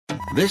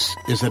This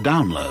is a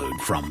download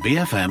from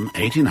BFM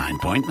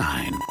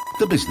 89.9,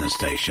 the business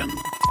station.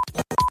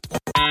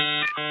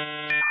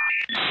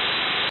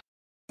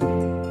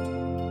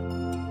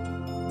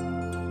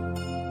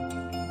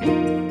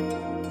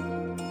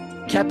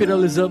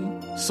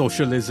 Capitalism,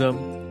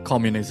 socialism,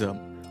 communism.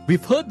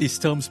 We've heard these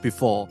terms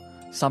before.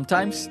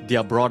 Sometimes they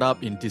are brought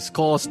up in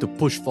discourse to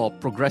push for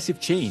progressive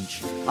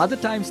change. Other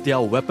times they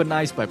are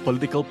weaponized by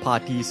political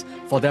parties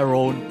for their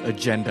own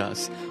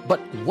agendas. But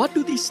what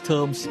do these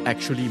terms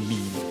actually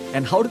mean?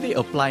 And how do they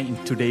apply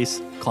in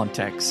today's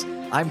context?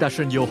 I'm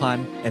Dashran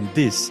Johan, and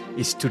this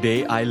is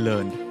Today I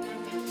Learned.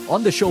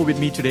 On the show with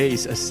me today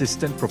is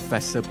Assistant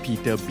Professor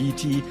Peter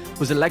Beattie,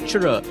 who's a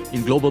lecturer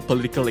in global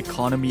political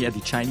economy at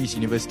the Chinese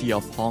University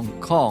of Hong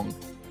Kong.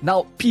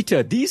 Now,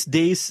 Peter, these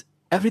days,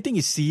 everything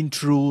is seen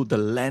through the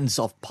lens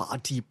of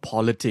party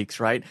politics,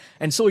 right?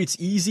 And so it's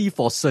easy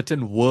for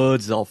certain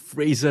words or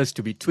phrases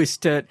to be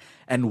twisted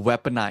and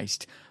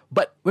weaponized.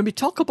 But when we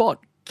talk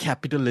about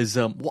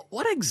capitalism,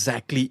 what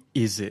exactly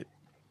is it?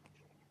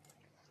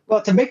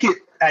 Well, to make it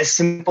as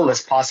simple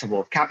as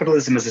possible,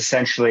 capitalism is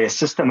essentially a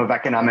system of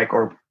economic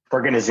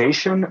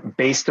organization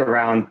based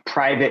around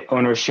private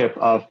ownership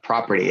of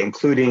property,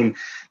 including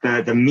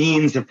the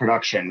means of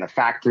production, the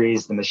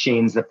factories, the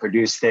machines that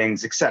produce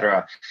things,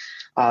 etc.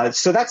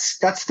 So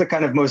that's the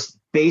kind of most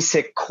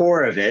basic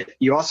core of it.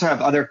 You also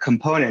have other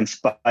components,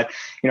 but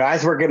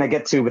as we're going to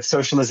get to with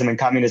socialism and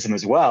communism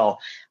as well,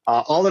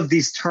 all of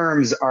these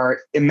terms are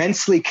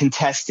immensely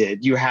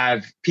contested. You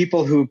have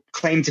people who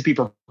claim to be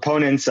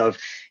proponents of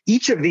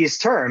each of these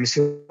terms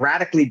who have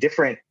radically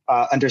different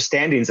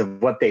understandings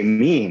of what they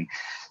mean.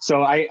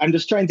 So I'm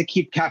just trying to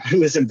keep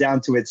capitalism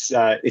down to its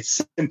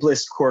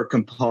simplest core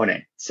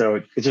component.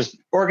 So it's just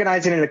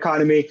organizing an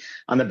economy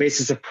on the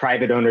basis of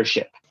private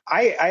ownership.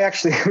 I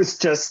actually was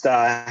just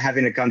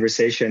having a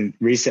conversation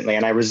recently,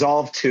 and I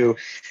resolved to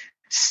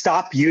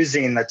stop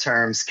using the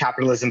terms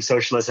capitalism,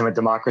 socialism, and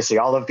democracy,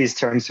 all of these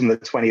terms from the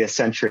 20th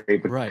century,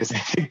 because right. I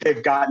think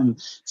they've gotten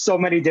so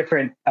many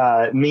different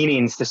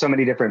meanings to so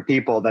many different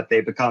people that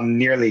they become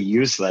nearly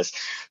useless.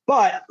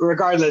 But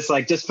regardless,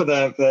 like just for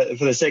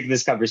the sake of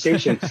this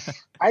conversation,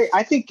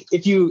 I think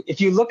if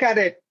you look at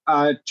it,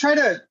 try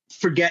to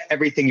forget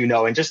everything you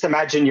know and just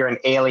imagine you're an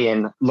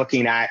alien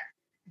looking at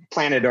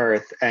planet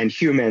Earth and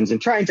humans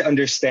and trying to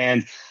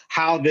understand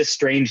how this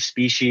strange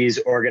species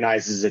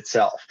organizes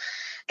itself.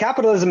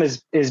 Capitalism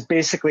is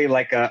basically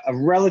like a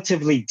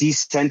relatively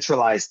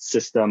decentralized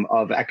system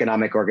of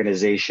economic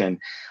organization.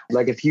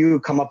 Like if you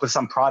come up with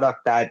some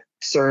product that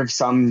serves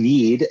some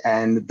need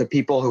and the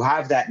people who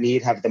have that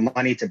need have the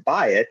money to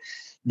buy it,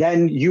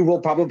 then you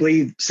will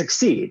probably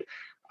succeed.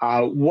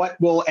 What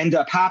will end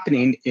up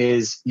happening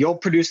is you'll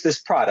produce this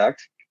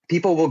product.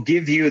 People will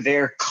give you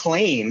their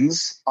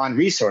claims on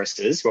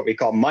resources, what we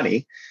call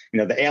money.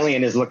 The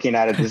alien is looking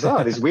at it as,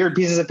 these weird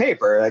pieces of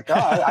paper. Like,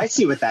 I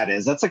see what that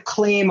is. That's a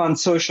claim on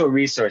social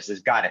resources.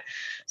 Got it.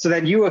 So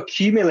then you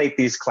accumulate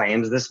these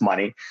claims, this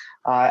money,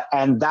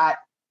 and that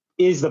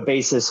is the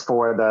basis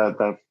for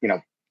the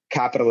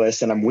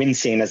capitalist, and I'm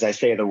wincing as I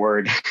say the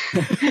word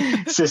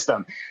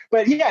system.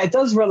 But yeah, it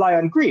does rely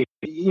on greed.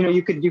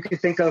 You could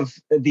think of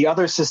the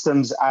other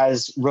systems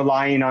as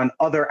relying on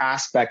other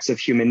aspects of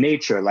human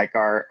nature, like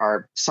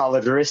our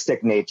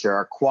solidaristic nature,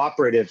 our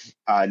cooperative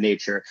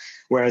nature,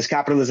 whereas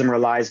capitalism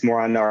relies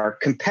more on our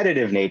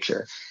competitive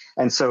nature.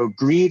 And so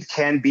greed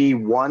can be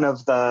one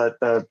of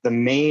the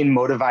main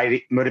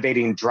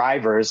motivating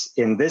drivers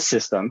in this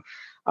system.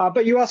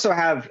 But you also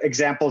have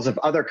examples of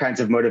other kinds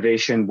of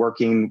motivation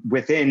working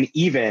within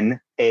even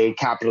a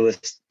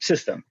capitalist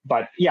system.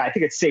 But yeah, I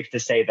think it's safe to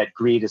say that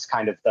greed is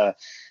kind of the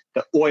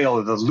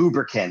oil, the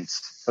lubricant,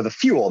 or the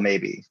fuel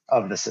maybe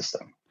of the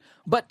system.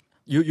 But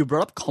you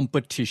brought up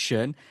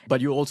competition, but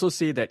you also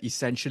say that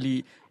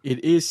essentially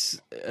it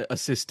is a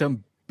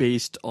system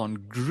based on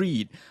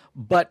greed.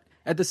 But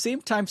at the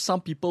same time,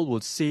 some people will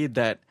say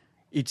that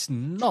it's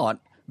not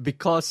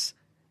because,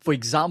 for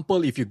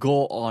example, if you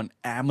go on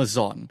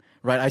Amazon,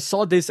 right? I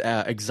saw this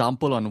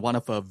example on one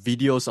of the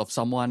videos of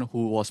someone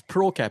who was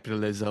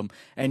pro-capitalism,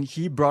 and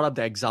he brought up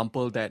the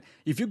example that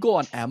if you go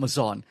on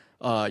Amazon,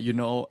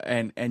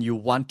 and you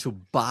want to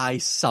buy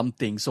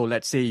something, so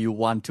let's say you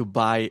want to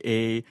buy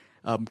a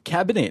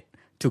cabinet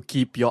to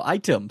keep your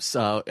items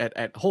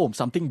at home,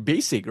 something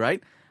basic,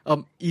 right?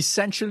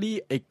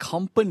 Essentially, a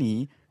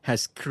company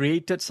has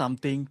created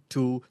something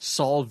to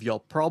solve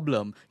your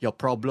problem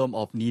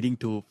of needing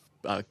to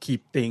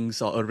keep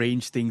things or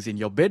arrange things in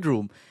your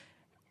bedroom.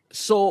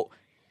 So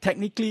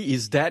technically,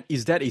 is that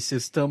a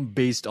system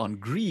based on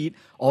greed,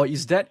 or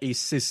is that a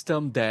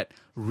system that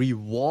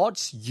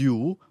rewards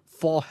you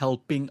for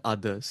helping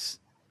others?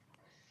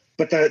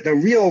 But the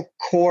real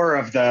core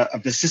of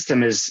the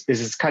system is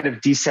its kind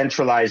of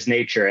decentralized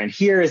nature. And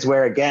here is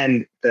where,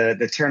 again,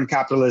 the term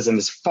capitalism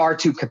is far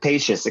too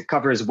capacious. It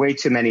covers way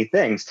too many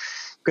things.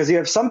 Because you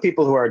have some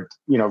people who are,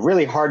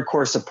 really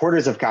hardcore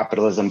supporters of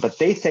capitalism, but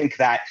they think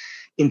that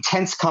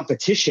intense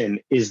competition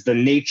is the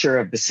nature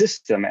of the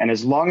system. And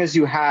as long as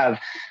you have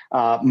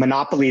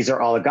monopolies or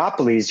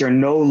oligopolies, you're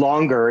no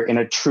longer in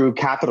a true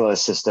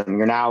capitalist system.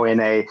 You're now in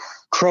a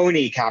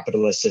crony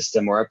capitalist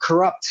system or a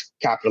corrupt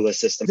capitalist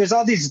system. There's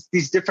all these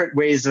different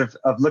ways of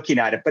looking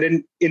at it. But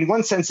in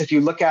one sense, if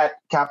you look at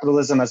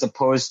capitalism as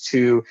opposed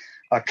to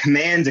a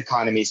command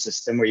economy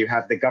system where you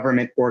have the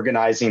government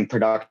organizing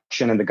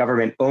production and the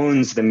government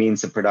owns the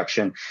means of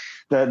production,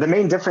 the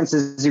main difference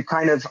is you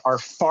kind of are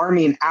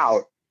farming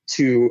out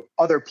to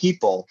other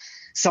people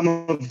some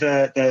of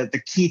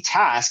the key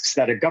tasks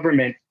that a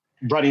government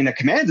running a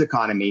command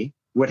economy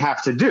would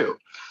have to do.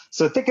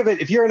 So think of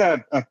it, if you're in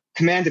a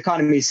command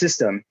economy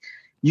system,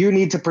 you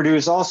need to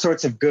produce all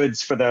sorts of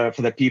goods for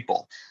the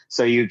people.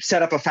 So you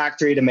set up a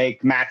factory to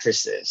make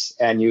mattresses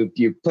and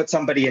you put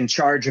somebody in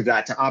charge of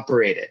that to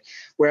operate it.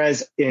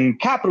 Whereas in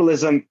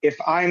capitalism, if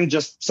I'm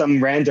just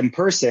some random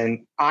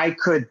person, I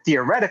could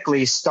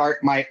theoretically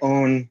start my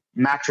own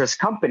mattress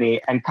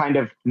company and kind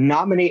of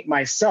nominate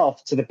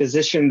myself to the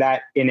position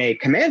that in a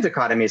command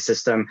economy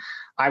system,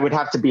 I would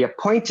have to be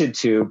appointed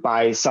to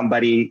by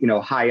somebody,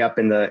 high up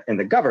in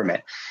the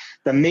government.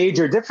 The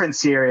major difference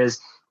here is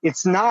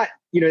it's not,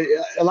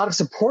 a lot of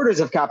supporters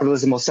of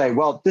capitalism will say,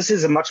 well, this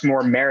is a much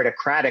more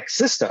meritocratic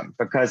system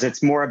because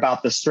it's more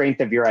about the strength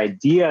of your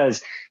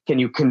ideas. Can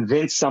you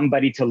convince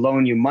somebody to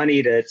loan you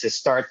money to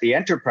start the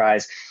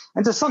enterprise?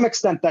 And to some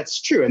extent,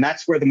 that's true. And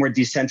that's where the more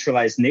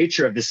decentralized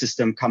nature of the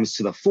system comes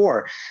to the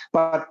fore.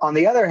 But on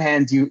the other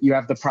hand, you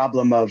have the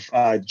problem of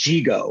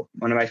GIGO,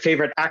 one of my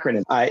favorite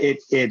acronyms.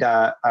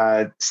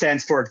 It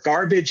stands for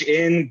garbage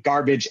in,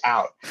 garbage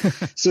out.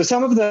 So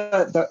some of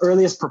the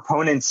earliest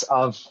proponents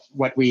of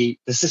the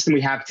system we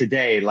have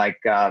today, like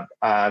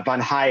von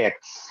Hayek,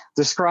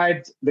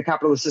 described the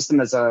capitalist system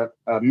as a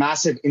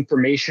massive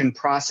information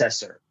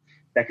processor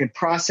that could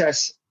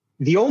process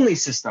the only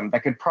system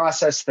that could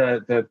process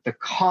the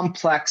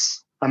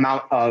complex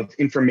amount of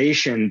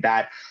information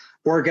that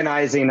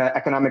organizing an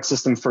economic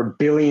system for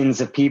billions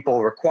of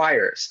people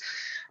requires.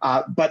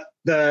 But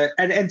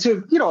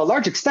to a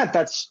large extent,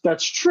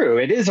 that's true.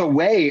 It is a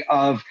way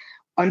of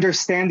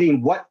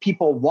understanding what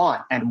people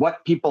want and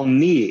what people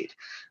need.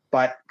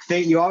 But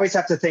you always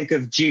have to think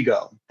of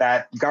GIGO,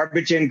 that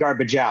garbage in,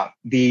 garbage out.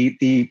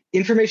 The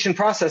information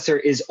processor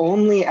is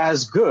only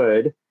as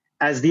good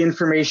as the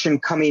information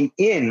coming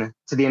in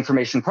to the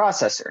information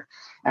processor.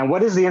 And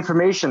what is the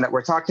information that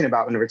we're talking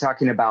about when we're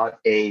talking about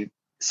a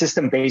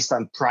system based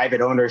on private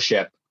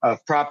ownership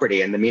of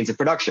property and the means of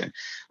production?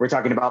 We're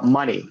talking about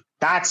money.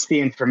 That's the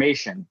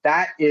information.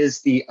 That is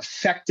the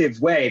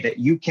effective way that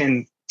you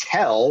can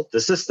tell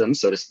the system,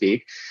 so to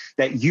speak,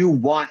 that you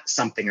want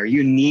something or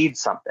you need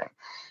something.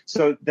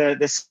 So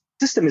the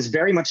system is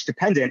very much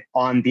dependent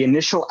on the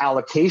initial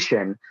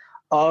allocation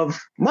of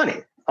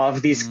money,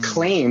 of these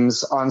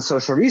claims on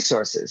social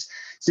resources.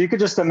 So you could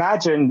just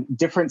imagine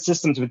different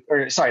systems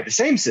the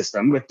same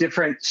system with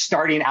different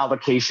starting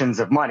allocations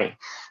of money.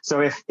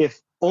 So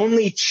if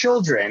only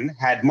children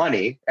had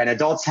money and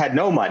adults had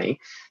no money,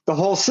 the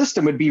whole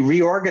system would be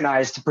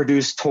reorganized to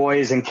produce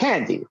toys and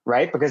candy,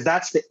 right? Because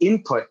that's the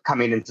input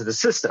coming into the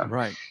system.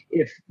 Right.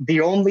 If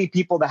the only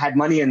people that had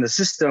money in the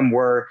system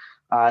were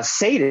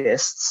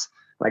sadists,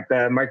 like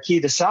the Marquis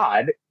de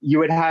Sade, you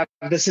would have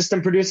the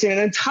system producing an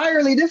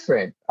entirely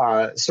different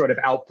sort of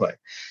output.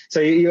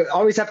 So you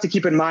always have to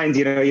keep in mind,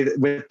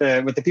 with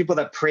the people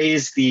that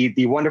praise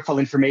the wonderful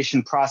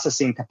information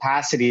processing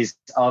capacities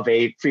of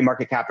a free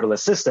market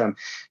capitalist system,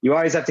 you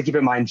always have to keep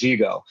in mind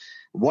GIGO.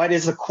 What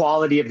is the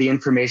quality of the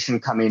information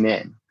coming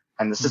in?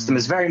 And the system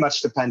is very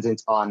much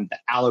dependent on the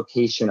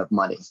allocation of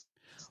money.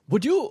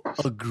 Would you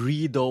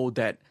agree, though,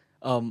 that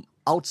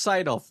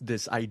outside of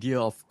this idea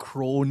of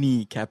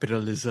crony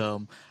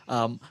capitalism,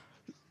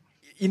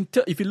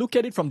 if you look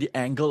at it from the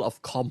angle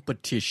of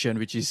competition,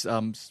 which is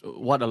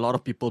what a lot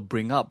of people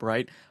bring up,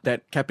 right?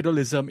 That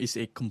capitalism is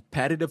a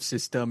competitive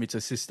system. It's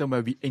a system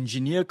where we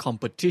engineer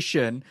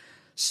competition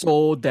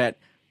so that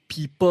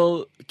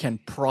people can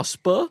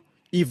prosper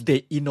if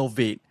they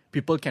innovate.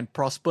 People can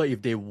prosper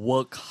if they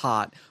work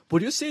hard.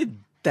 Would you say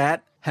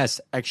that has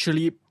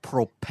actually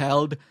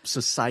propelled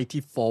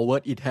society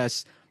forward? It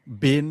has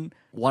been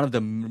one of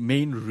the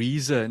main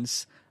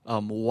reasons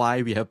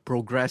why we have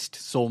progressed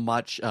so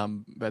much,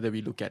 whether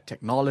we look at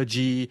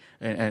technology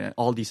and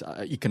all these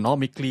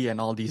economically and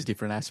all these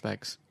different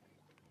aspects?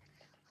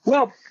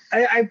 Well,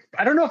 I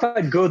don't know if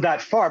I'd go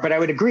that far, but I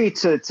would agree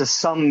to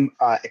some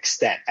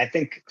extent. I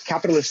think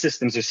capitalist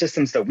systems, or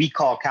systems that we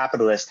call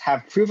capitalist,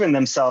 have proven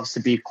themselves to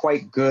be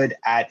quite good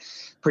at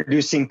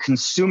producing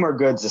consumer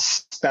goods,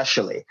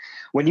 especially.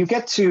 When you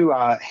get to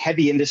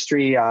heavy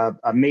industry,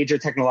 major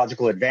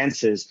technological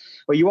advances,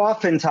 what you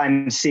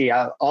oftentimes see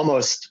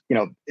almost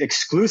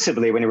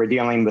exclusively when we're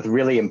dealing with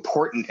really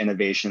important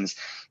innovations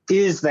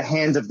is the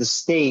hand of the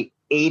state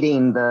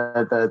aiding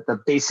the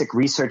basic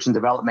research and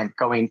development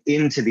going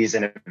into these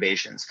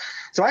innovations.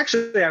 So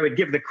actually, I would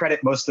give the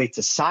credit mostly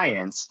to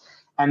science.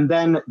 And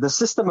then the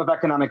system of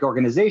economic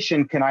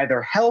organization can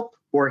either help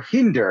or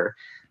hinder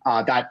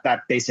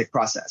that basic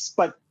process.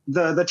 But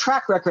the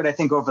track record, I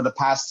think, over the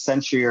past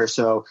century or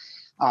so,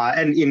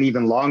 and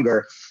even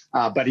longer,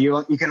 but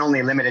you can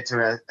only limit it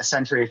to a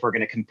century if we're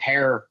going to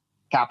compare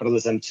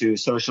capitalism to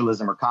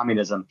socialism or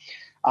communism.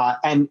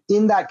 And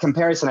in that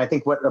comparison, I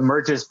think what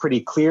emerges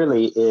pretty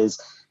clearly is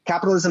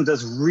capitalism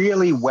does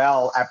really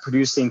well at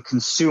producing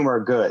consumer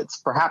goods,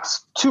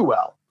 perhaps too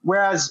well.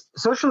 Whereas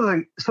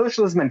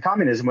socialism and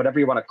communism, whatever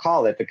you want to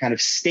call it, the kind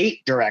of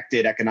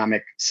state-directed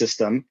economic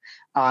system,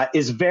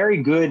 is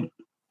very good,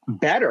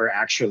 better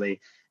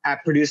actually,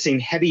 at producing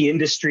heavy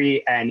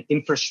industry and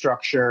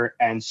infrastructure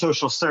and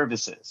social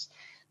services.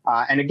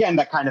 And again,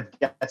 that kind of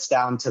gets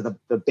down to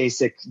the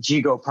basic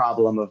Jigo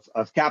problem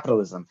of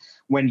capitalism.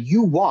 When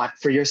you want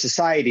for your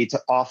society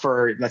to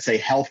offer, let's say,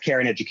 healthcare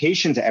and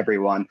education to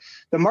everyone,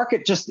 the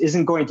market just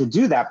isn't going to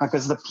do that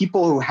because the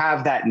people who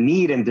have that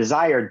need and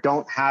desire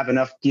don't have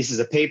enough pieces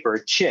of paper,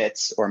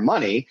 chits, or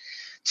money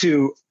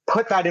to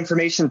put that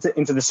information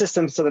into the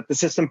system so that the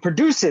system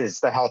produces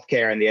the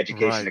healthcare and the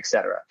education, right, et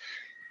cetera.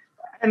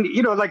 And,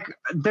 like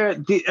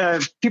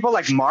people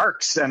like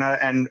Marx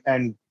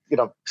and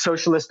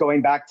socialists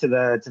going back to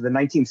the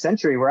 19th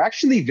century were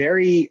actually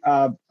very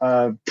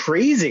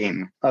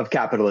praising of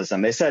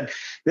capitalism. They said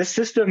this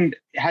system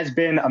has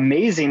been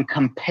amazing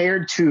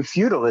compared to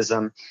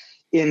feudalism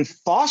in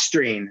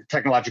fostering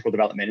technological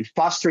development and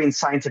fostering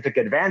scientific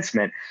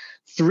advancement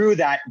through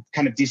that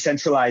kind of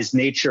decentralized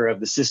nature of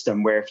the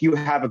system, where if you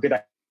have a good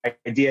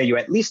idea, you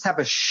at least have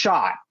a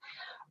shot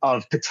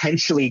of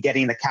potentially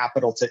getting the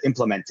capital to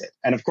implement it.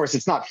 And of course,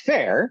 it's not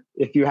fair.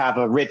 If you have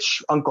a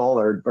rich uncle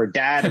or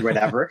dad or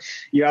whatever,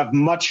 you have a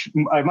much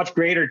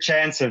greater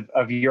chance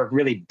of your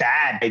really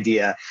bad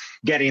idea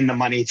getting the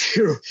money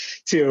to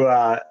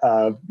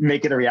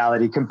make it a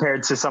reality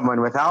compared to someone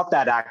without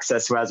that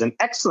access who has an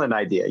excellent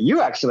idea.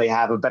 You actually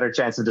have a better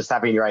chance of just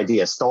having your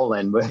idea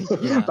stolen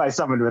by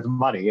someone with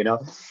money,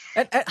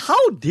 And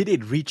how did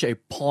it reach a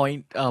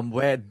point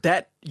where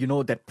that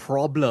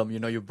problem,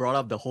 you brought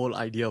up the whole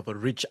idea of a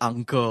rich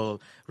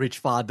uncle, rich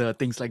father,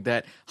 things like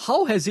that.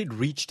 How has it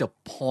reached a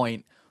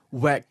point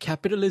where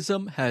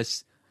capitalism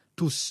has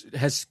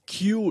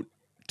skewed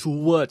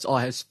towards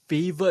or has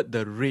favored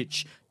the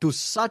rich to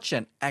such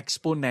an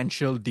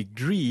exponential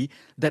degree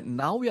that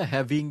now we are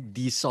having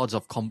these sorts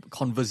of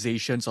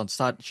conversations on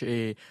such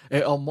a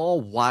more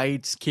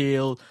wide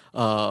scale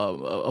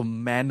a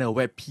manner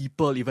where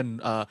people, even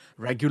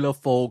regular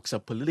folks or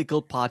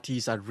political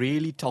parties, are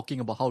really talking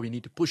about how we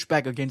need to push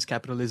back against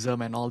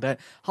capitalism and all that?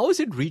 How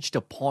has it reached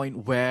a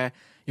point where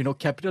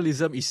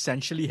capitalism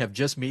essentially have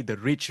just made the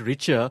rich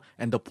richer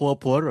and the poor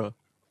poorer?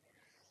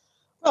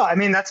 Well, I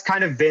mean, that's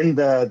kind of been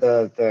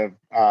the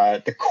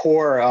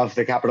core of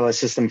the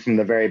capitalist system from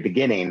the very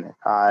beginning.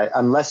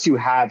 Unless you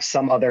have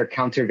some other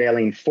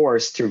countervailing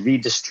force to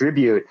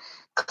redistribute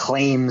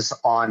claims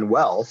on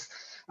wealth,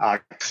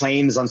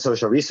 claims on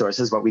social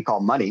resources, what we call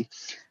money,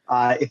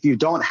 if you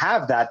don't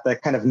have that, the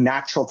kind of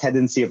natural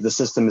tendency of the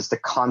system is to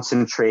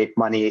concentrate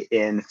money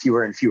in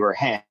fewer and fewer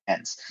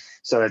hands.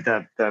 So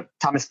the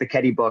Thomas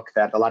Piketty book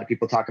that a lot of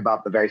people talk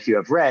about, but very few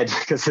have read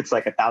because it's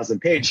like 1,000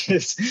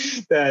 pages.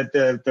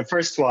 The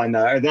first one,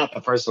 or not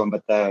the first one,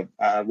 but the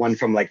one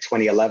from like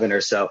 2011 or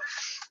so,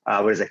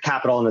 what is it,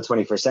 Capital in the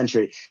 21st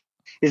Century.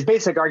 His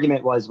basic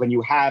argument was when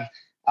you have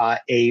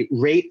a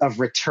rate of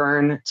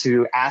return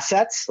to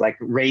assets, like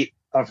rate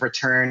of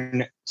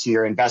return to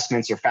your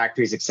investments, your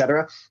factories, et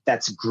cetera,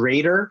 that's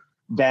greater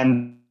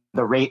than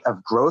the rate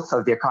of growth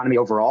of the economy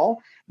overall,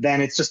 then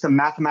it's just a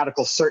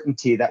mathematical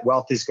certainty that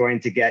wealth is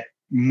going to get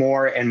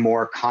more and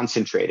more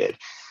concentrated.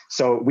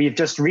 So we've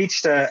just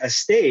reached a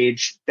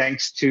stage,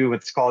 thanks to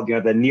what's called the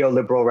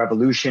neoliberal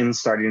revolution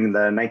starting in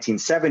the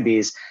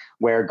 1970s,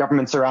 where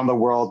governments around the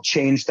world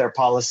changed their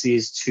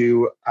policies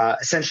to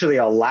essentially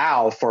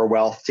allow for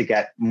wealth to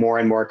get more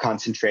and more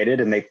concentrated,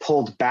 and they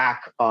pulled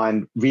back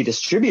on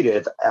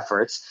redistributive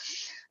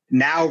efforts.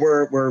 Now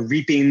we're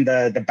reaping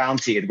the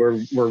bounty.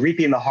 We're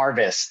reaping the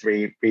harvest.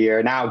 We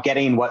are now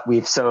getting what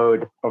we've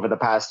sowed over the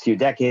past few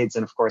decades,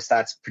 and of course,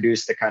 that's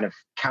produced a kind of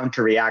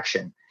counter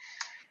reaction.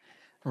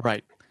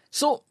 Right.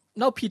 So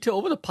now, Peter,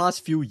 over the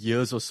past few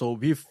years or so,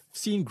 we've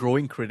seen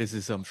growing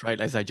criticisms, right,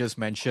 as I just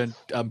mentioned,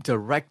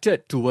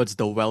 directed towards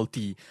the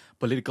wealthy.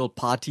 Political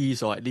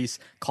parties, or at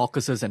least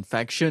caucuses and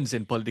factions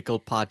in political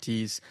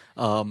parties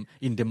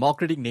in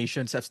democratic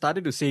nations, have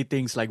started to say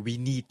things like, we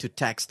need to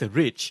tax the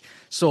rich.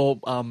 So,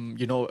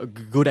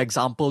 good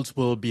examples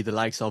will be the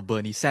likes of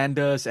Bernie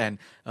Sanders and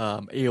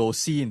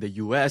AOC in the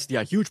US. They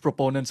are huge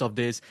proponents of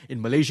this. In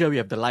Malaysia, we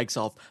have the likes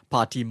of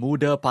Parti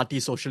Muda,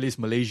 Parti Socialist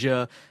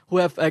Malaysia, who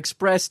have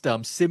expressed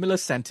similar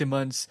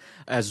sentiments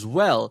as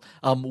well.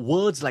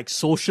 Words like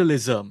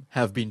socialism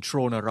have been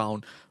thrown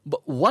around.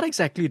 But what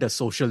exactly does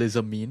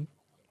socialism mean?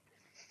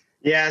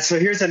 Yeah, so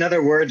here's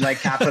another word like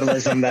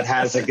capitalism that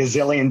has a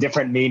gazillion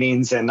different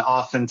meanings, and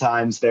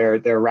oftentimes they're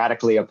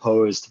radically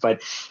opposed.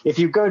 But if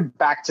you go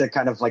back to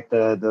kind of like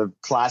the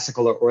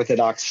classical or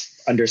orthodox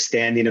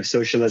understanding of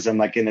socialism,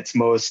 like in its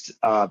most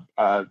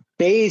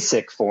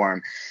basic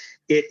form,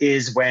 it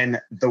is when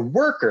the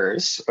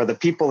workers or the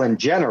people in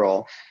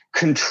general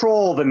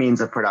control the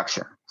means of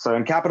production. So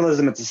in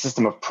capitalism, it's a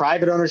system of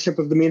private ownership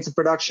of the means of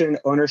production.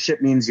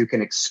 Ownership means you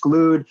can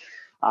exclude.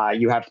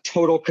 You have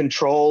total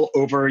control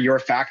over your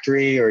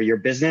factory or your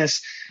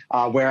business.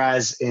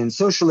 Whereas in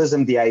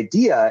socialism, the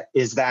idea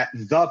is that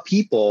the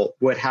people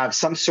would have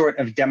some sort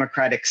of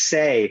democratic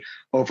say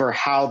over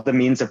how the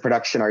means of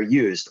production are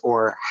used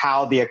or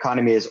how the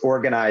economy is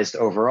organized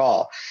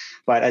overall.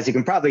 But as you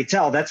can probably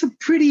tell, that's a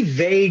pretty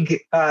vague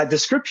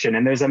description.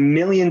 And there's a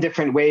million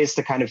different ways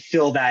to kind of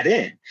fill that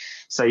in.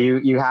 So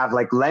you have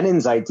like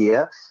Lenin's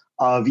idea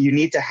of you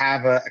need to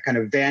have a kind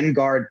of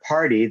vanguard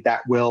party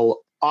that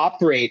will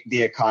operate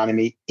the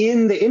economy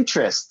in the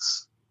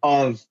interests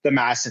of the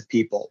mass of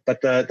people.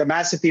 But the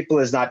mass of people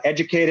is not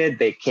educated.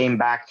 They came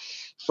back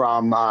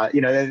from,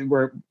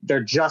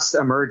 they're just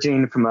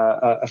emerging from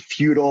a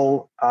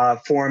feudal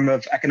form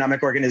of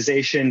economic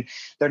organization.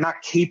 They're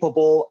not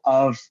capable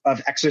of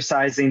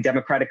exercising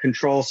democratic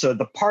control. So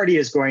the party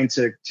is going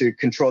to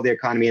control the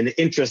economy in the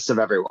interests of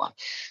everyone.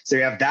 So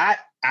you have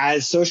that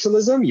as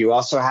socialism. You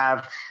also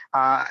have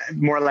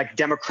more like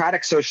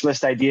democratic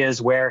socialist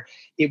ideas where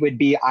it would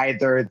be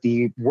either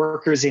the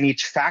workers in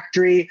each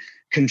factory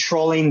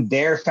controlling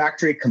their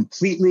factory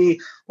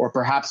completely, or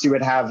perhaps you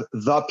would have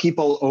the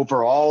people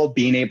overall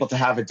being able to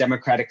have a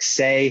democratic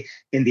say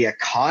in the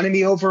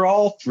economy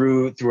overall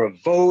through a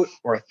vote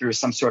or through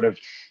some sort of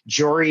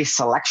jury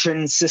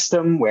selection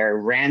system where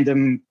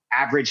random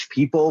average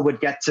people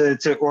would get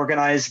to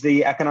organize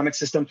the economic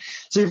system.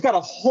 So you've got a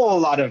whole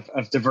lot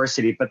of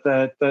diversity, but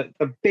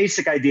the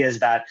basic idea is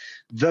that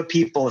the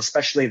people,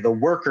 especially the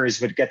workers,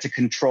 would get to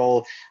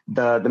control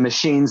the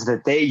machines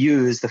that they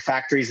use, the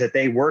factories that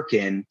they work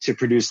in to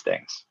produce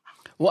things.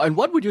 Well, and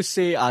what would you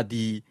say are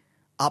the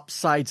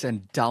upsides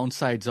and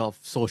downsides of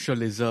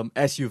socialism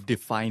as you've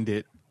defined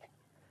it?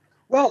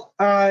 Well,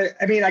 I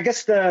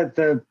guess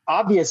the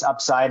obvious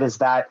upside is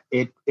that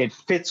it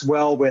fits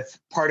well with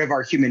part of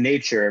our human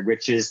nature,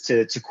 which is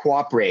to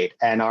cooperate,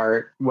 and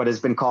our what has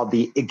been called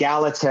the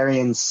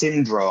egalitarian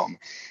syndrome,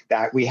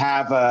 that we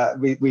have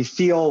we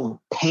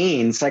feel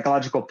pain,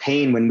 psychological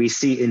pain, when we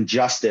see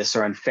injustice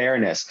or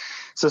unfairness.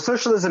 So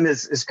socialism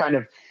is kind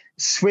of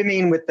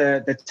swimming with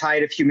the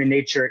tide of human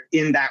nature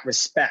in that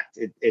respect.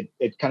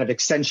 It kind of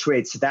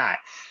accentuates that.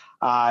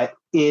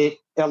 It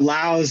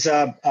allows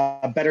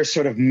a better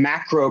sort of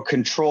macro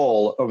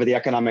control over the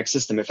economic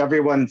system. If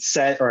everyone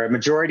said, or a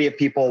majority of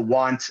people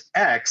want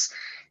X,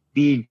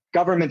 the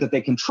government that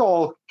they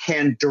control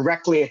can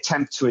directly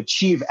attempt to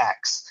achieve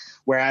X.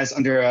 Whereas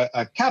under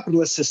a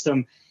capitalist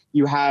system,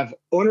 you have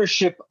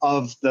ownership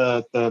of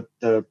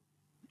the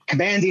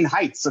commanding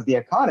heights of the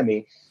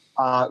economy,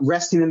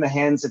 resting in the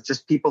hands of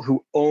just people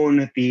who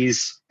own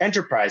these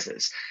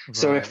enterprises. Right.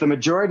 So if the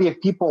majority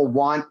of people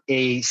want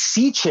a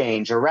sea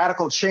change, a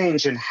radical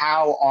change in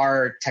how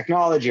our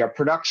technology, our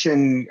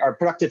production, our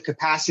productive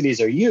capacities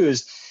are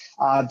used,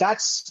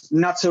 that's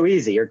not so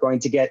easy. You're going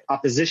to get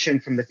opposition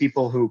from the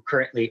people who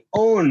currently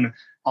own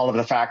all of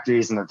the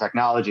factories and the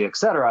technology, et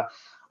cetera.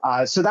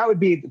 So that would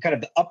be kind of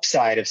the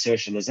upside of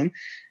socialism.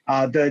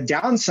 The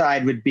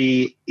downside would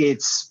be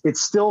it's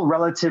still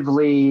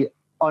relatively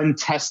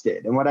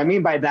untested. And what I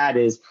mean by that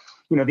is,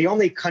 the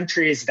only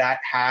countries that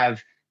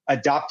have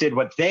adopted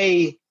what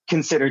they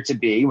consider to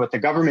be, what the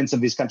governments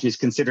of these countries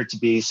consider to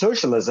be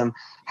socialism,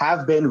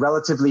 have been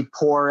relatively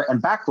poor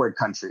and backward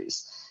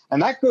countries.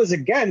 And that goes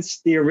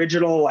against the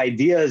original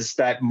ideas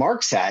that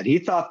Marx had. He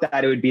thought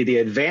that it would be the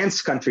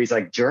advanced countries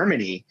like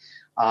Germany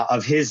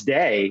of his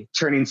day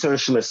turning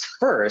socialist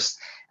first.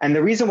 And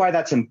the reason why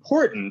that's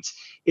important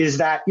is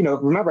that,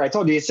 remember I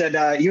told you, he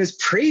said he was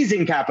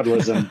praising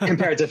capitalism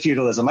compared to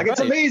feudalism. Like,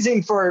 it's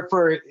amazing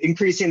for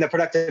increasing the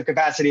productive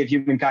capacity of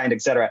humankind,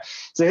 et cetera.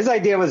 So his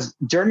idea was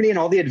Germany and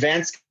all the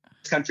advanced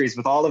countries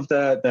with all of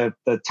the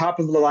top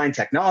of the line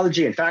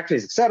technology and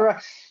factories, et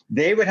cetera,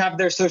 they would have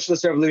their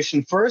socialist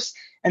revolution first.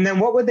 And then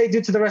what would they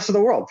do to the rest of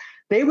the world?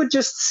 They would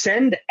just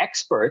send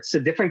experts to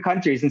different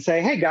countries and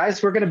say, hey,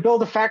 guys, we're going to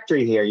build a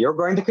factory here. You're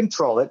going to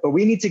control it, but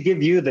we need to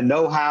give you the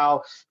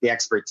know-how, the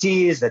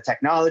expertise, the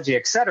technology,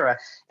 et cetera.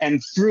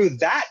 And through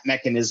that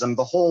mechanism,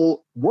 the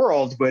whole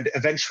world would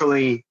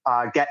eventually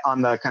get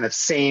on the kind of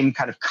same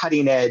kind of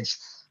cutting edge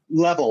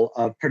level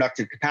of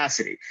productive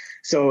capacity.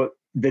 So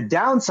the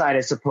downside,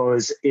 I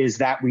suppose, is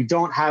that we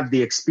don't have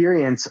the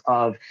experience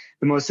of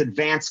the most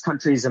advanced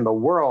countries in the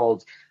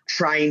world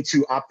trying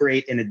to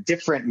operate in a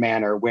different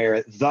manner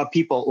where the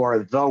people or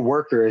the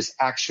workers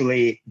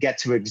actually get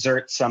to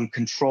exert some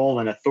control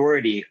and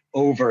authority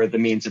over the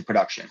means of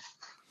production.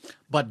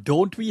 But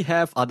don't we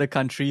have other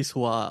countries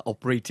who are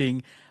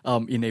operating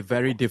in a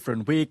very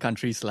different way,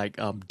 countries like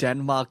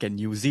Denmark and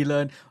New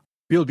Zealand?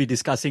 We'll be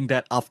discussing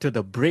that after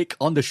the break.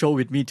 On the show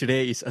with me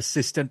today is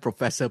Assistant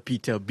Professor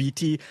Peter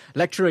Beattie,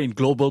 lecturer in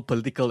Global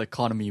Political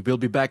Economy. We'll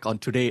be back on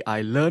Today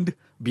I Learned,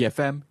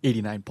 BFM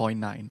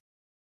 89.9.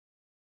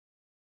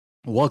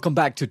 Welcome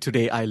back to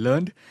Today I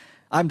Learned.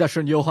 I'm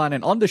Dashran Johan,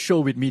 and on the show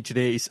with me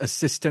today is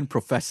Assistant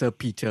Professor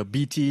Peter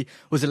Beattie,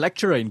 who's a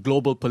lecturer in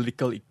global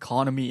political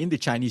economy in the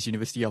Chinese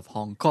University of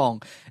Hong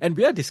Kong. And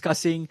we are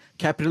discussing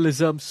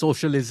capitalism,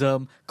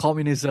 socialism,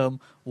 communism.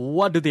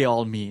 What do they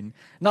all mean?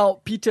 Now,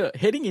 Peter,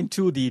 heading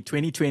into the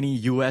 2020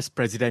 US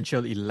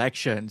presidential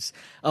elections,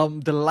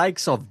 the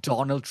likes of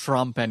Donald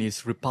Trump and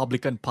his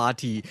Republican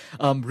Party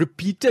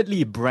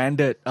repeatedly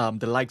branded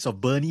the likes of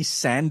Bernie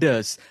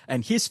Sanders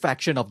and his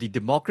faction of the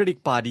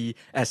Democratic Party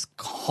as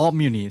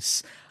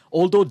communists.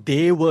 Although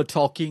they were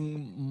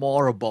talking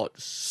more about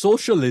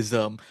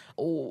socialism,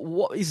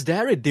 is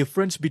there a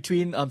difference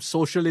between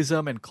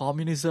socialism and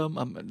communism?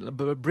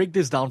 Break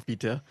this down,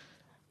 Peter.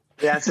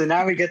 Yeah, so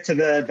now we get to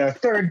the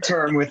third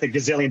term with a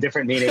gazillion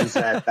different meanings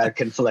that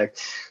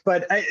conflict.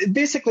 But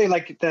basically,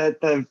 like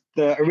the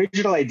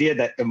original idea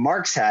that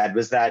Marx had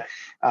was that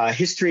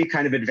history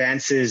kind of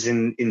advances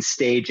in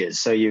stages.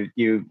 So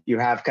you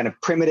have kind of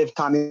primitive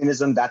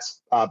communism.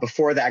 That's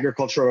before the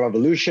agricultural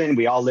revolution.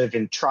 We all live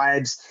in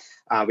tribes.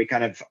 We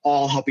kind of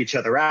all help each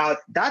other out.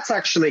 That's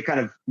actually kind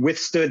of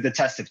withstood the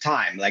test of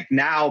time. Like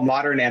now,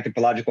 modern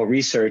anthropological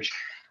research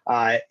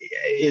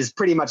is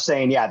pretty much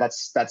saying, yeah,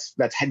 that's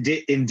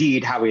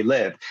indeed how we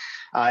live.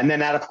 And then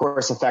that, of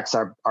course, affects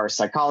our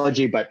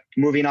psychology. But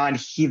moving on,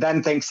 he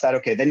then thinks that,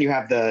 okay, then you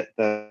have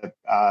the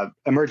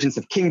emergence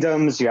of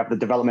kingdoms. You have the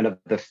development of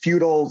the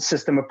feudal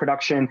system of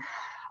production.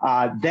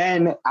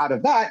 Then out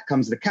of that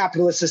comes the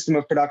capitalist system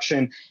of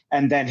production.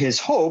 And then his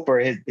hope or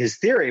his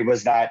theory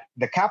was that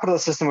the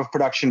capitalist system of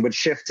production would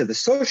shift to the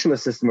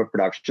socialist system of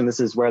production. This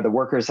is where the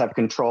workers have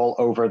control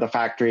over the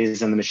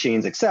factories and the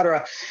machines, et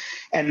cetera.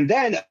 And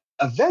then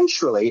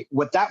eventually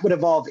what that would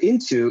evolve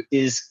into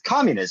is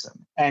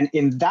communism. And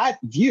in that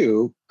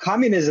view,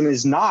 communism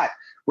is not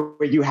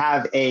where you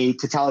have a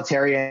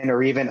totalitarian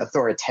or even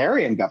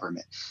authoritarian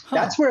government.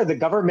 That's where the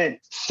government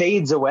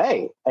fades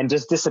away and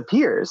just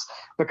disappears,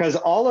 because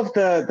all of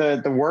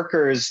the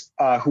workers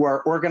who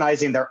are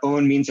organizing their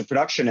own means of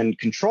production and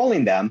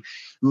controlling them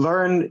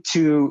learn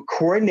to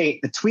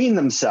coordinate between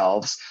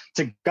themselves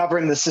to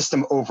govern the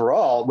system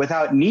overall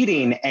without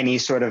needing any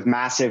sort of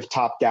massive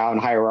top-down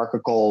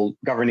hierarchical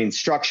governing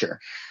structure.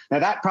 Now,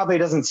 that probably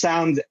doesn't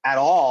sound at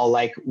all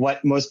like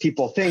what most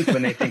people think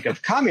when they think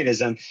of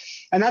communism.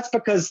 And that's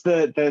because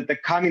the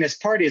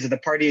communist parties, or the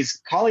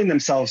parties calling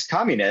themselves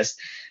communist,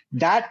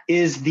 that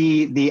is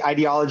the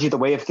ideology, the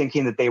way of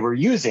thinking that they were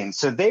using.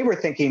 So they were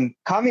thinking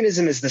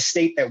communism is the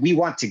state that we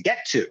want to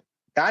get to.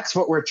 That's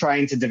what we're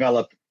trying to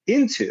develop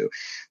into.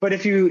 But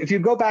if you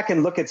go back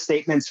and look at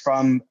statements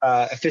from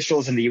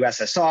officials in the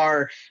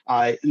USSR,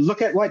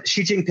 look at what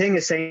Xi Jinping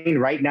is saying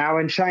right now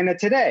in China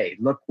today.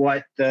 Look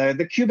what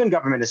the Cuban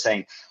government is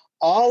saying.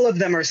 All of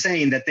them are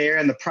saying that they're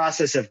in the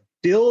process of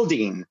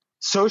building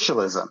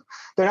socialism.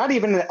 They're not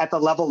even at the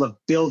level of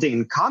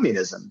building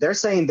communism. They're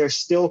saying they're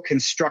still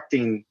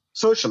constructing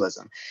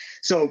socialism.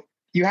 So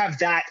you have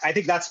that. I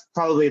think that's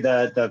probably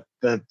the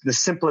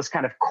simplest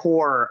kind of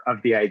core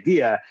of the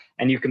idea.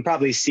 And you can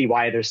probably see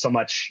why there's so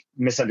much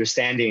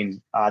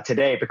misunderstanding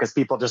today, because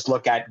people just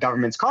look at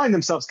governments calling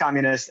themselves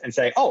communist and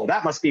say, oh,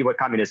 that must be what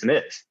communism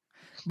is.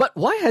 But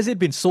why has it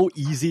been so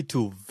easy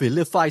to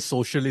vilify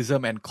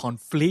socialism and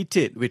conflate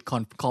it with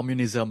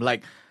communism?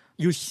 Like,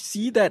 you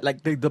see that,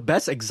 like, the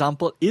best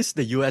example is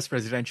the US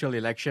presidential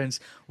elections,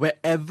 where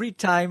every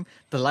time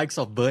the likes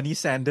of Bernie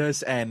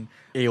Sanders and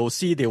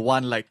AOC, they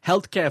won like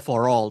healthcare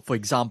for all, for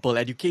example,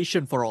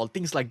 education for all,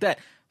 things like that.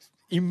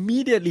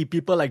 Immediately,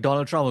 people like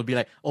Donald Trump will be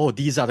like, oh,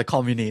 these are the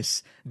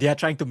communists. They are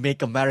trying to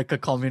make America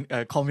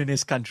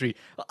communist country.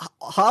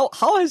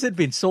 How has it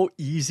been so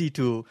easy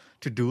to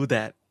do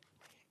that?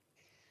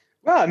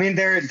 Well, I mean,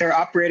 they're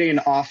operating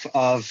off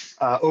of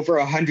over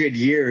 100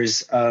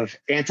 years of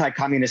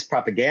anti-communist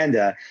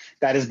propaganda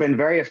that has been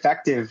very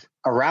effective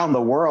around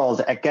the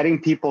world at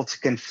getting people to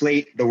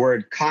conflate the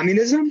word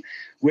communism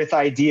with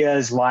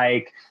ideas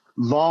like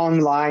long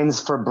lines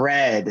for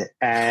bread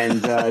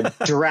and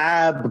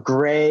drab,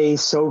 gray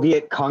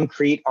Soviet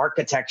concrete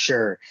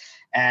architecture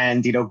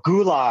and,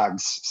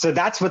 gulags. So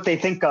that's what they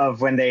think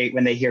of when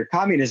they hear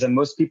communism.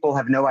 Most people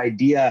have no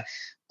idea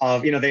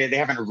of, they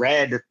haven't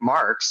read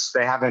Marx.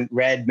 They haven't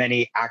read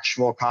many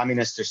actual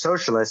communists or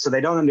socialists. So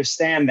they don't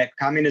understand that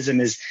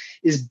communism is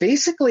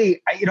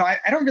basically, I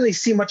don't really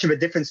see much of a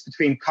difference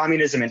between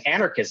communism and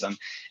anarchism,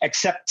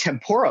 except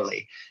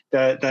temporally.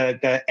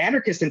 The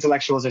anarchist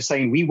intellectuals are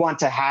saying we want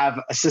to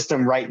have a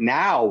system right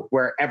now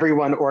where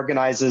everyone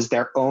organizes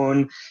their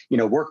own,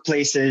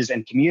 workplaces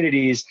and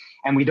communities,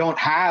 and we don't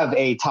have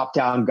a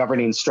top-down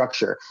governing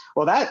structure.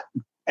 Well, that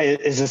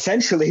is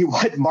essentially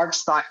what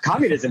Marx thought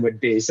communism would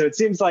be. So it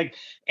seems like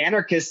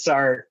anarchists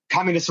are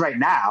communists right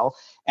now,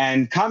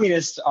 and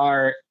communists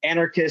are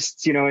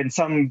anarchists, in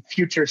some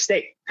future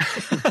state.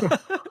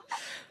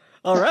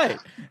 All right.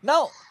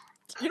 Now,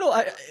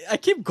 I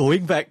keep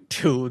going back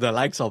to the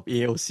likes of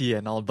AOC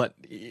and all, but,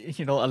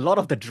 a lot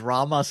of the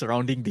drama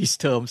surrounding these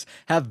terms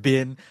have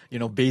been,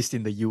 based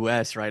in the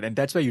US, right? And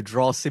that's where you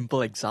draw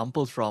simple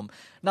examples from.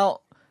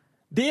 Now,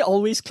 they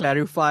always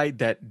clarify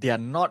that they are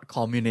not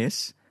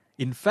communists.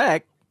 In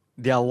fact,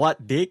 They are what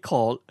they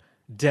call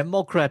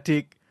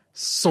democratic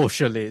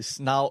socialists.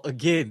 Now,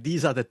 again,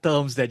 these are the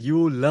terms that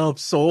you love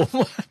so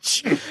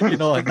much.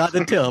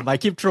 Another term. I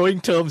keep throwing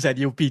terms at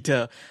you,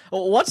 Peter.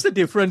 What's the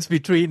difference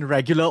between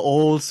regular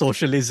old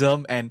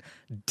socialism and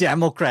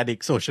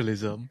democratic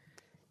socialism?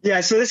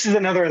 Yeah, so this is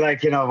another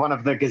one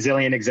of the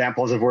gazillion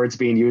examples of words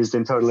being used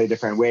in totally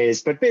different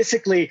ways. But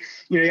basically,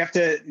 you have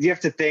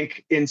to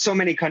think in so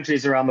many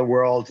countries around the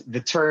world, the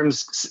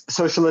terms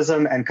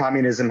socialism and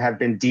communism have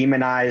been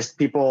demonized.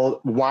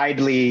 People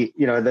widely,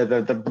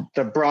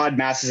 the broad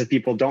masses of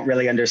people don't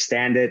really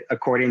understand it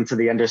according to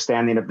the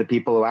understanding of the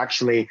people who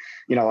actually,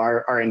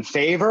 are in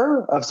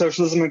favor of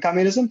socialism and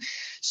communism.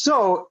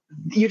 So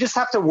you just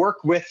have to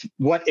work with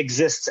what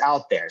exists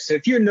out there. So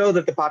if you know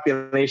that the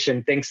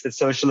population thinks that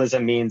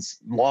socialism means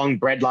long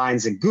bread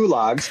lines and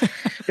gulags,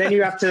 then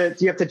you have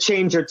to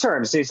change your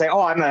terms. So you say,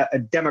 oh, I'm a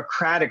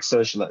democratic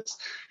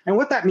socialist. And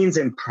what that means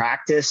in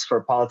practice for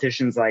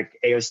politicians like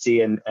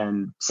AOC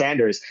and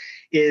Sanders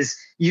is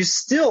you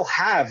still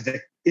have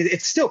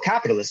it's still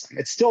capitalism.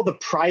 It's still the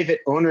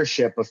private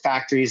ownership of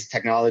factories,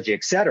 technology,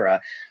 et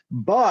cetera.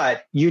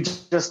 But you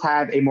just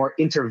have a more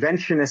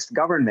interventionist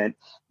government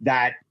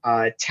that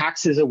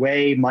taxes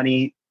away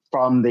money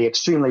from the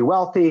extremely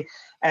wealthy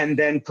and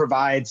then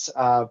provides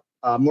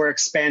more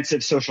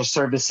expansive social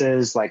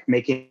services like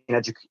making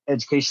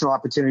educational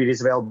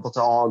opportunities available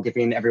to all,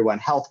 giving everyone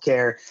health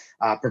care,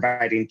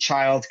 providing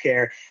child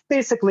care.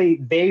 Basically,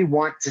 they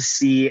want to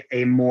see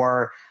a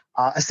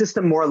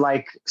system more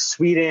like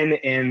Sweden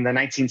in the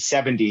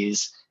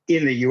 1970s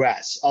in the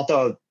US,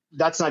 although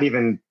that's not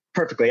even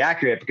perfectly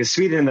accurate because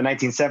Sweden in the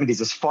 1970s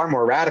was far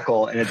more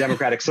radical in a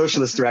democratic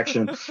socialist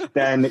direction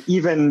than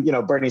even,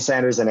 Bernie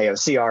Sanders and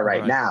AOC are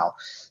right now.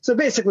 So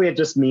basically it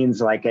just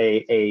means like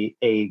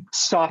a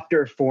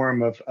softer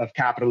form of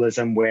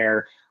capitalism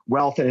where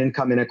wealth and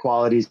income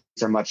inequalities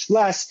are much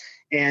less.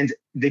 And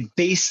the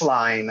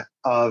baseline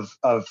of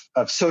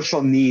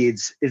social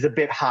needs is a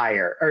bit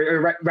higher,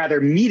 or rather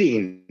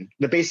the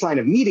baseline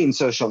of meeting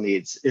social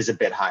needs is a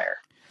bit higher.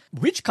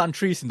 Which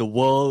countries in the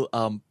world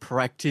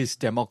practice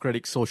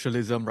democratic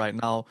socialism right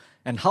now,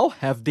 and how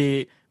have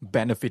they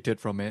benefited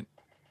from it?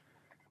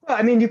 Well,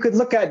 I mean, you could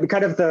look at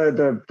kind of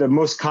the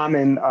most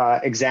common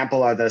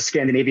example are the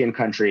Scandinavian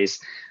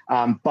countries,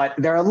 but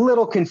they're a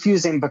little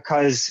confusing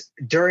because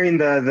during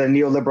the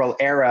neoliberal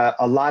era,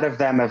 a lot of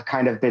them have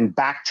kind of been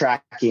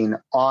backtracking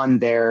on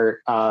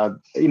their,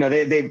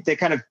 they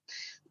kind of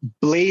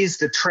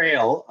blazed a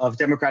trail of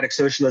democratic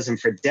socialism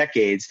for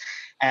decades.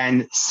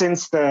 And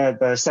since the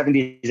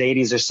 70s,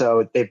 80s or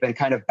so, they've been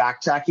kind of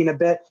backtracking a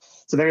bit.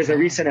 So there's a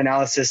recent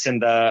analysis in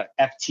the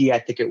FT, I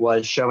think it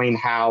was, showing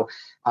how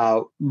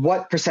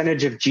what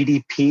percentage of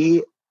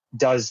GDP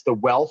does the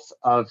wealth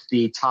of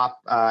the top,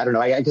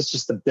 I guess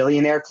just the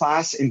billionaire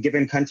class in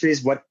given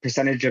countries, what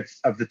percentage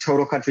of the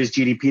total country's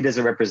GDP does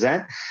it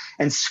represent?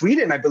 And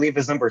Sweden, I believe,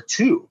 is number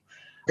 2.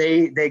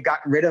 They got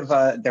rid of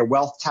their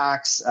wealth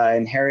tax,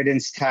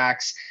 inheritance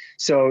tax.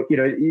 So,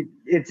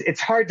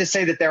 it's hard to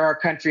say that there are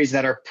countries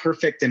that are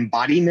perfect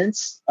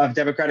embodiments of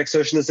democratic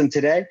socialism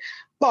today.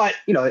 But,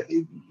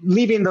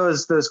 leaving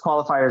those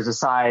qualifiers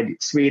aside,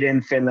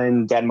 Sweden,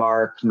 Finland,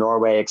 Denmark,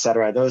 Norway, et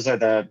cetera, those are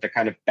the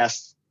kind of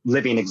best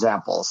living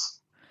examples.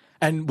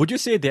 And would you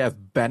say they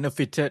have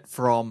benefited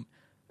from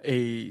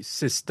a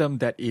system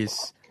that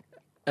is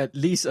at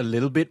least a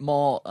little bit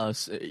more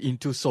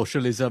into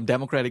socialism,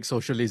 democratic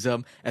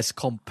socialism, as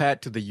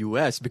compared to the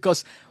US?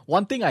 Because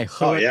one thing I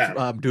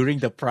heard during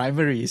the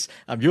primaries,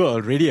 you're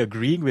already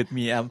agreeing with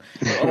me.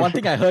 One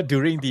thing I heard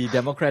during the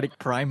Democratic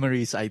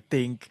primaries, I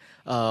think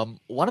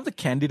one of the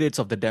candidates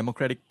of the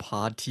Democratic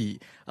Party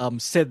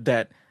said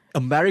that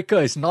America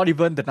is not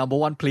even the number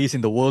one place in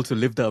the world to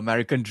live the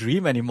American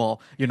dream anymore.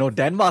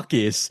 Denmark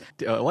is.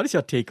 What is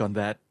your take on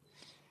that?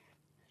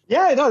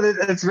 Yeah, no,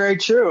 that's very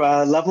true.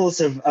 Levels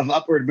of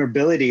upward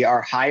mobility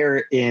are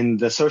higher in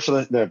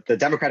the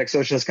democratic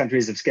socialist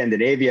countries of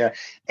Scandinavia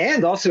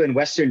and also in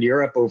Western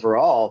Europe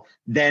overall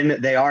than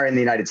they are in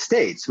the United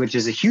States, which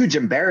is a huge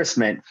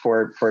embarrassment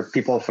for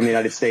people from the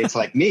United States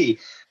like me,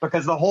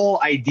 because the whole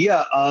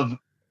idea of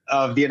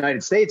the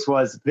United States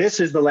was this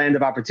is the land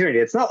of opportunity.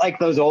 It's not like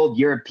those old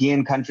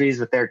European countries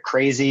with their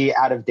crazy,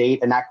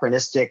 out-of-date,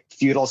 anachronistic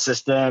feudal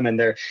system and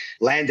their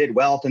landed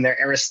wealth and their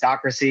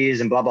aristocracies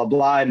and blah, blah,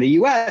 blah. In the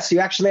U.S., you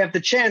actually have the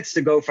chance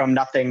to go from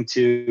nothing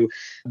to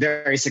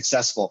very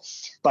successful.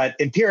 But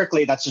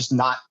empirically, that's just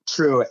not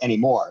true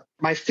anymore.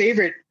 My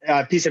favorite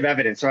piece of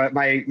evidence,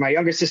 my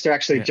younger sister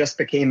actually just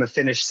became a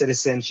Finnish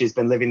citizen. She's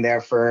been living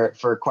there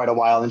for quite a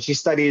while, and she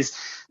studies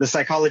the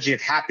psychology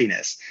of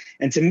happiness.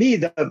 And to me,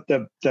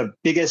 the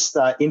biggest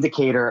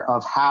indicator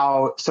of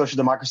how social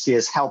democracy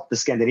has helped the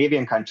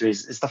Scandinavian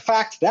countries is the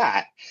fact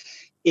that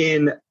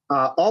in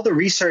all the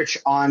research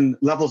on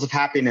levels of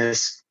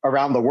happiness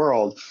around the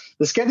world,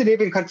 the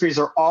Scandinavian countries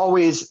are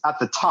always at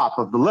the top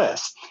of the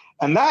list.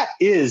 And that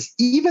is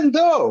even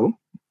though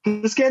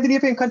the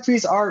Scandinavian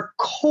countries are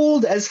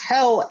cold as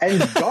hell and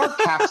dark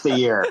half the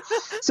year.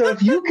 So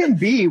if you can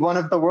be one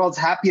of the world's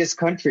happiest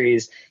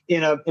countries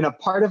in a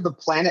part of the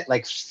planet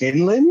like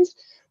Finland,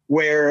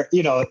 where,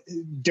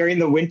 during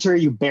the winter,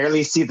 you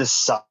barely see the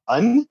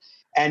sun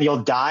and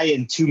you'll die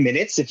in 2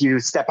 minutes if you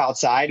step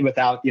outside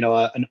without,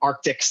 an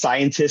Arctic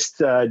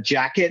scientist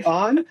jacket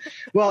on.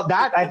 Well,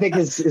 that I think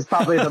is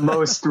probably the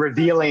most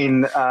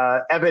revealing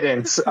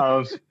evidence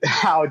of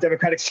how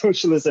democratic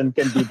socialism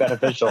can be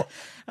beneficial.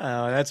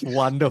 That's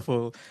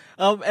wonderful.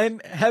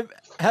 And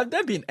have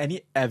there been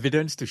any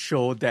evidence to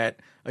show that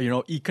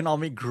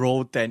economic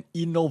growth and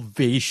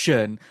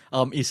innovation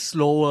is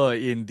slower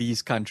in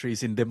these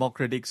countries, in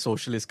democratic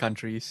socialist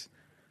countries?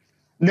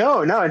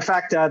 No. In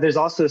fact, there's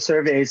also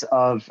surveys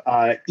of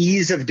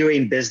ease of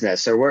doing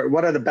business, or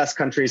what are the best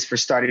countries for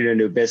starting a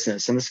new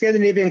business. And the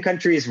Scandinavian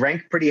countries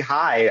rank pretty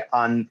high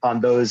on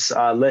those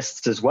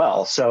lists as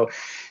well. So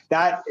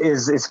that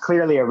is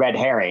clearly a red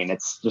herring.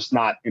 It's just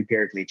not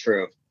empirically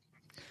true.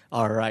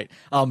 All right.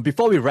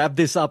 Before we wrap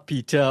this up,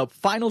 Peter,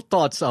 final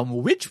thoughts.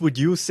 Which would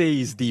you say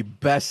is the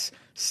best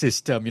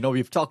system?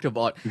 We've talked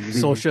about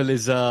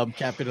socialism,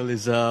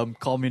 capitalism,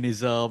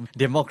 communism,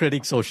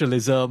 democratic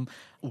socialism.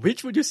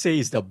 Which would you say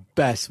is the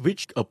best?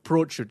 Which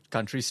approach should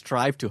countries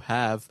strive to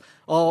have?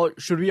 Or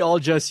should we all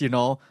just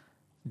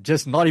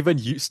not even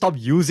stop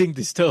using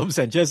these terms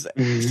and just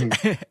end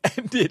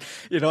it?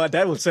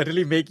 That will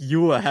certainly make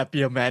you a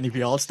happier man if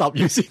we all stop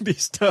using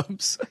these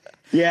terms.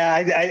 Yeah,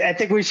 I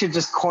think we should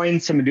just coin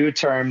some new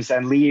terms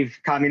and leave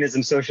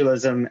communism,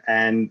 socialism,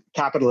 and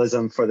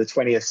capitalism for the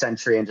 20th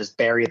century and just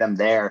bury them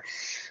there.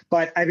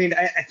 But I mean,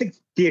 I think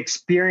the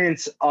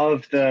experience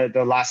of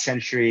the last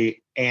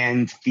century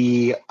and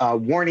the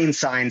warning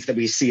signs that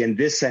we see in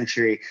this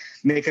century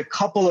make a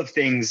couple of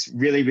things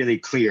really, really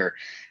clear.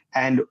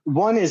 And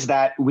one is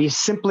that we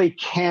simply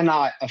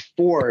cannot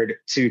afford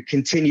to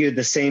continue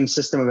the same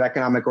system of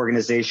economic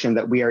organization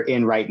that we are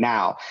in right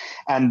now.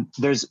 And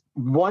there's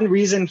one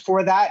reason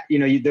for that.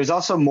 There's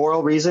also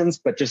moral reasons,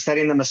 but just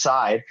setting them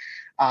aside,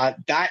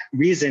 that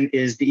reason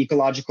is the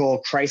ecological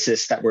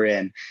crisis that we're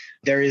in.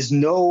 There is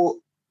no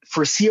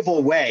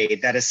foreseeable way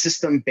that a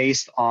system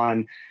based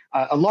on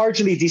a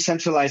largely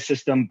decentralized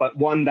system, but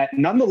one that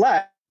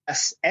nonetheless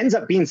ends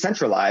up being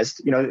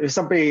centralized.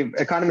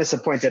 Economists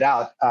have pointed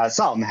out,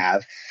 some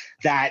have,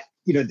 that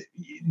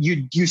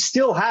you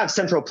still have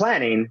central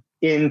planning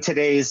in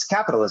today's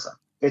capitalism.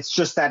 It's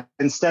just that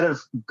instead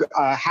of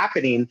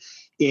happening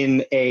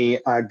in a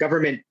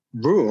government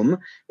room,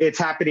 it's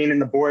happening in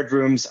the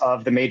boardrooms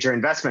of the major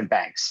investment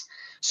banks.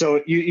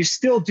 So you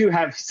still do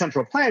have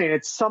central planning.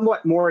 It's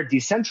somewhat more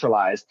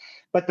decentralized,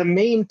 but the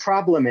main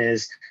problem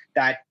is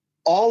that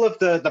all of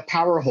the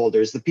power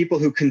holders, the people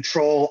who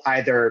control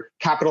either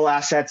capital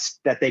assets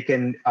that they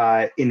can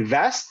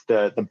invest,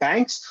 the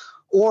banks,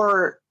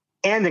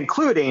 and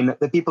including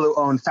the people who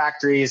own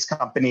factories,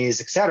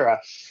 companies, et cetera,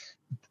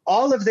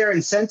 all of their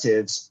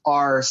incentives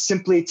are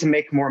simply to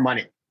make more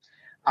money.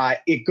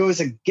 It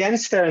goes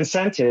against their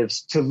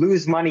incentives to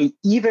lose money,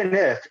 even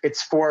if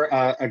it's for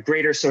a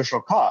greater social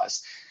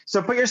cause.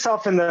 So put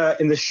yourself in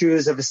the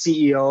shoes of a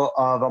CEO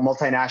of a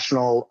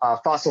multinational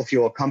fossil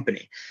fuel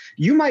company.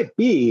 You might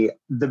be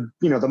the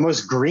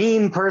most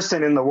green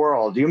person in the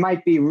world. You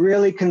might be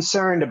really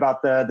concerned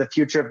about the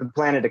future of the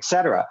planet, et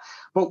cetera.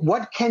 But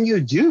what can you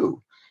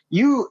do?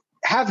 You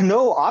have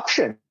no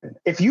option.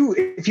 If you're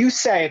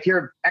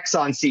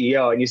Exxon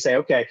CEO and you say,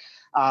 okay,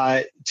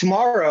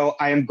 tomorrow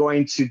I am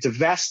going to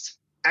divest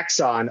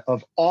Exxon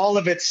of all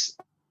of its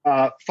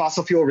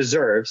fossil fuel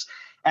reserves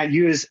and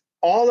use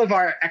all of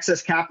our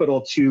excess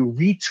capital to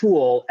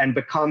retool and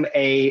become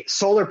a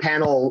solar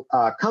panel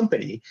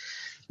company,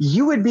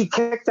 you would be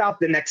kicked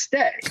out the next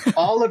day.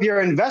 All of your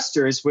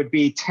investors would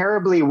be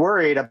terribly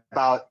worried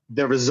about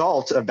the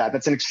result of that.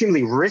 That's an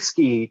extremely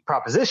risky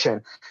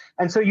proposition.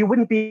 And so you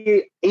wouldn't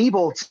be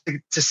able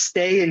to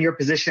stay in your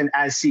position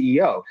as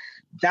CEO.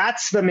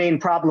 That's the main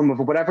problem of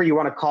whatever you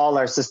want to call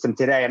our system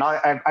today. And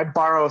I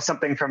borrow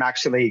something from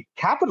actually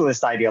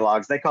capitalist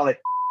ideologues. They call it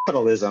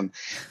capitalism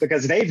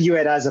because they view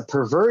it as a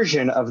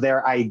perversion of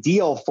their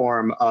ideal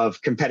form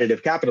of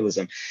competitive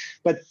capitalism.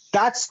 But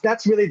that's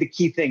really the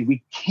key thing.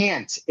 We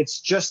can't.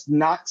 It's just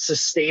not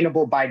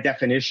sustainable by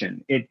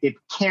definition. It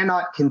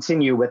cannot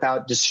continue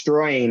without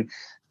destroying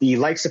the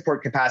life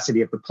support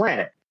capacity of the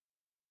planet.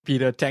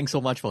 Peter, thanks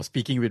so much for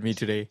speaking with me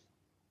today.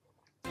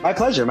 My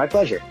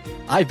pleasure.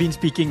 I've been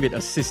speaking with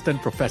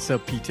Assistant Professor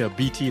Peter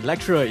Beattie,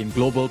 lecturer in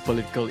Global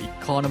Political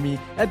Economy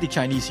at the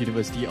Chinese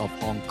University of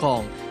Hong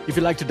Kong. If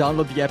you'd like to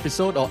download the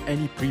episode or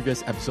any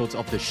previous episodes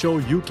of the show,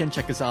 you can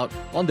check us out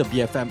on the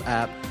BFM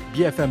app,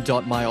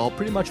 bfm.my, or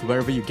pretty much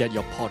wherever you get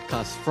your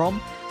podcasts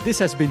from. This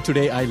has been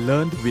Today I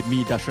Learned with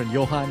me, Dashran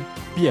Johan,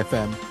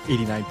 BFM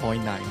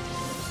 89.9.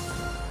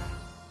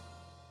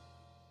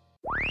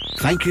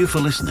 Thank you for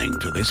listening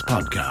to this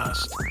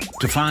podcast.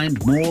 To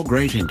find more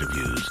great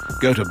interviews,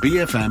 go to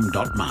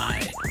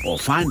bfm.my or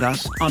find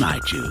us on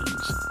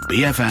iTunes.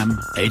 BFM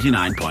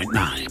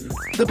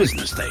 89.9, the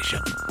business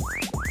station.